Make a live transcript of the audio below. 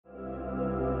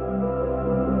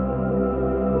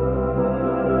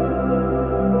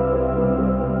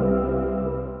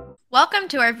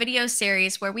Welcome to our video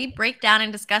series where we break down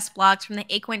and discuss blogs from the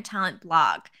Aquent Talent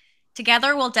blog.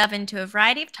 Together, we'll delve into a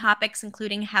variety of topics,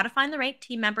 including how to find the right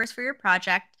team members for your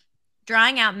project,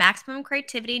 drawing out maximum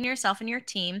creativity in yourself and your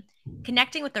team,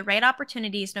 connecting with the right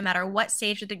opportunities no matter what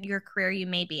stage of your career you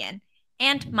may be in,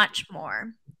 and much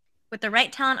more. With the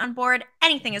right talent on board,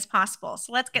 anything is possible.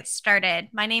 So let's get started.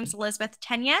 My name is Elizabeth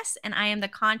Tenyes, and I am the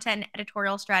content and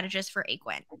editorial strategist for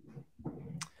Aquent.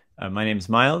 My name is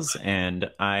Miles,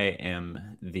 and I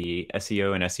am the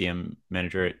SEO and SEM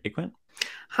manager at Aquent.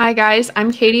 Hi, guys.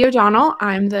 I'm Katie O'Donnell.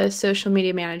 I'm the social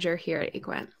media manager here at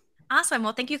Aquent. Awesome.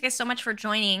 Well, thank you guys so much for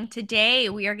joining. Today,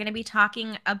 we are going to be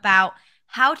talking about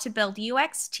how to build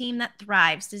UX team that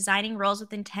thrives, designing roles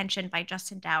with intention by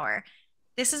Justin Dauer.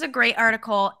 This is a great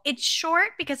article. It's short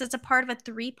because it's a part of a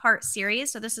 3-part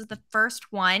series. So this is the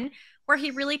first one where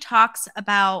he really talks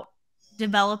about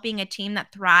developing a team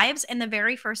that thrives. And the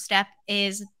very first step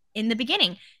is in the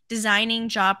beginning, designing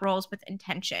job roles with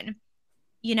intention.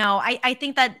 You know, I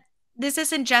think that this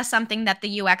isn't just something that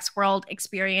the UX world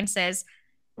experiences,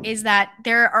 is that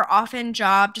there are often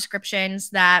job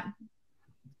descriptions that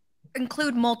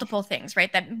include multiple things,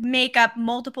 right? That make up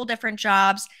multiple different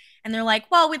jobs. And they're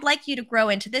like, well, we'd like you to grow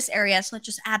into this area. So let's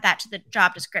just add that to the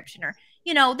job description. Or,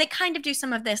 you know, they kind of do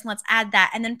some of this and let's add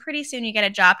that. And then pretty soon you get a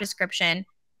job description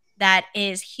that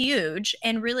is huge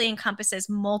and really encompasses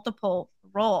multiple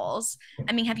roles.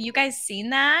 I mean, have you guys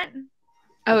seen that?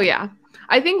 Oh, yeah.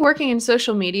 I think working in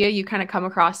social media, you kind of come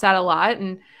across that a lot.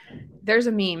 And there's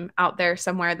a meme out there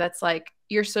somewhere that's like,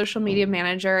 your social media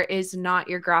manager is not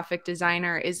your graphic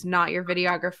designer, is not your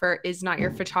videographer, is not your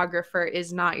photographer,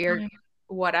 is not your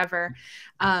whatever.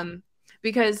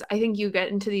 Because I think you get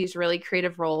into these really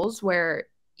creative roles where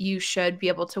you should be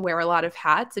able to wear a lot of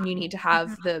hats and you need to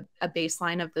have a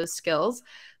baseline of those skills.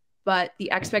 But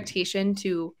the expectation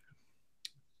to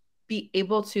be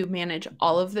able to manage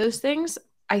all of those things,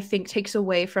 I think, takes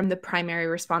away from the primary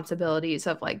responsibilities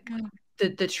of like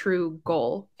the true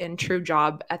goal and true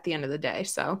job at the end of the day.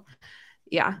 So,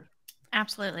 yeah.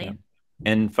 Absolutely. Yeah.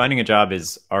 And finding a job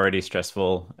is already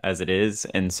stressful as it is.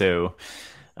 And so,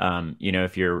 you know,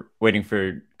 if you're waiting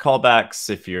for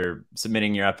callbacks, if you're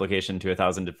submitting your application to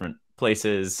 1,000 different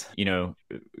places, you know,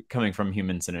 coming from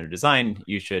human-centered design,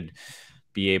 you should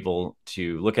be able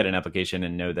to look at an application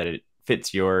and know that it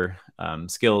fits your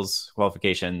skills,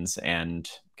 qualifications, and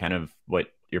kind of what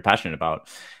you're passionate about.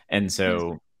 And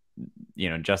so, you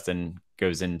know, Justin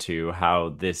goes into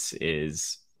how this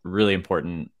is really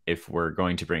important if we're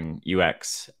going to bring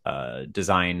UX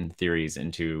design theories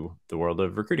into the world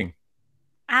of recruiting.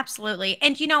 Absolutely.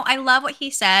 And, you know, I love what he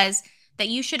says, that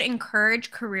you should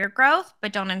encourage career growth,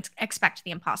 but don't expect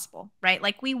the impossible, right?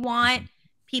 Like, we want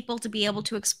people to be able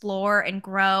to explore and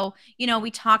grow. You know,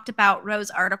 we talked about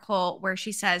Rose's article where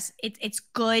she says it's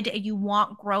good, you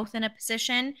want growth in a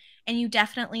position, and you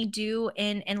definitely do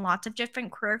in lots of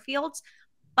different career fields,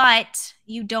 but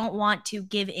you don't want to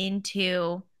give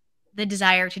into the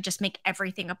desire to just make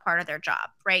everything a part of their job,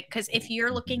 right? Because if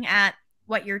you're looking at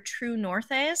what your true north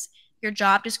is, your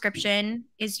job description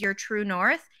is your true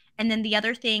north. And then the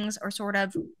other things are sort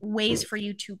of ways for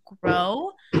you to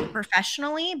grow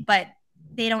professionally, but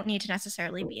they don't need to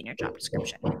necessarily be in your job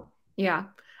description. Yeah.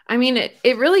 I mean,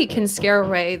 it really can scare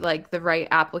away like the right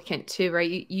applicant too,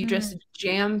 right? You just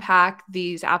jam pack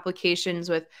these applications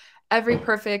with every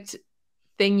perfect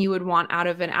thing you would want out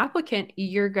of an applicant.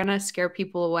 You're going to scare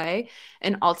people away.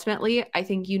 And ultimately, I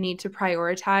think you need to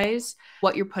prioritize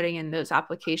what you're putting in those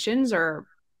applications, or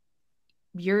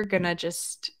you're going to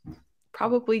just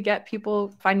probably get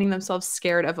people finding themselves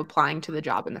scared of applying to the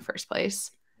job in the first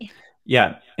place.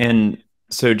 Yeah. And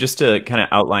so just to kind of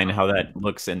outline how that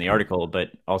looks in the article,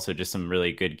 but also just some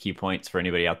really good key points for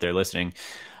anybody out there listening.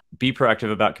 Be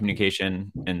proactive about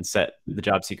communication and set the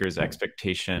job seeker's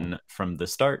expectation from the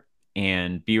start,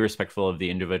 and be respectful of the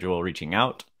individual reaching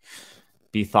out.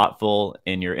 Be thoughtful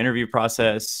in your interview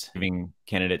process, giving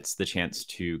candidates the chance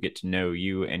to get to know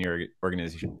you and your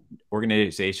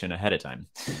organization ahead of time,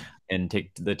 and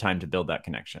take the time to build that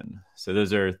connection. So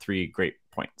those are 3 great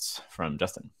points from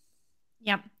Justin.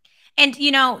 Yep. And,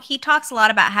 you know, he talks a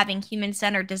lot about having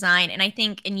human-centered design. And I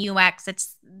think in UX,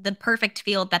 it's the perfect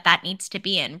field that needs to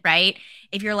be in, right?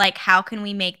 If you're like, how can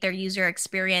we make their user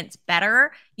experience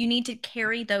better? You need to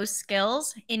carry those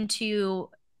skills into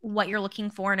what you're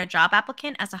looking for in a job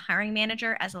applicant. As a hiring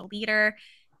manager, as a leader,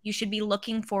 you should be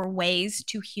looking for ways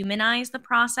to humanize the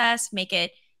process, make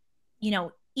it, you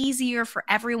know, easier for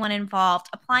everyone involved.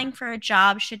 Applying for a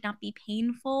job should not be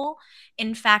painful.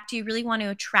 In fact, you really want to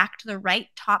attract the right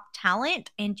top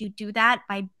talent, and you do that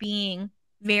by being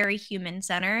very human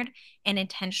centered and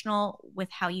intentional with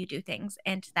how you do things.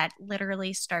 And that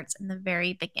literally starts in the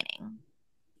very beginning.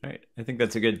 All right. I think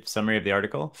that's a good summary of the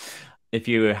article. If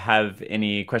you have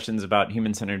any questions about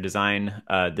human-centered design,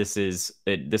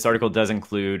 this article does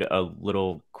include a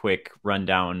little quick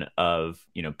rundown of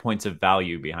points of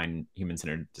value behind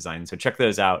human-centered design. So check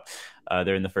those out.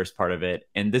 They're in the first part of it.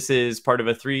 And this is part of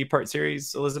a 3-part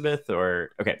series, Elizabeth,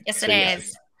 or okay. Yes, it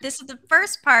is. This is the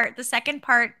first part. The second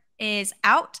part is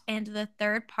out, and the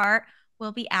third part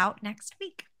will be out next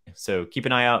week. So keep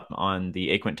an eye out on the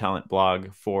Aquent Talent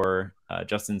blog for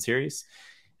Justin's series.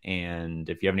 And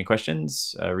if you have any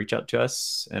questions, reach out to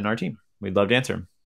us and our team. We'd love to answer them.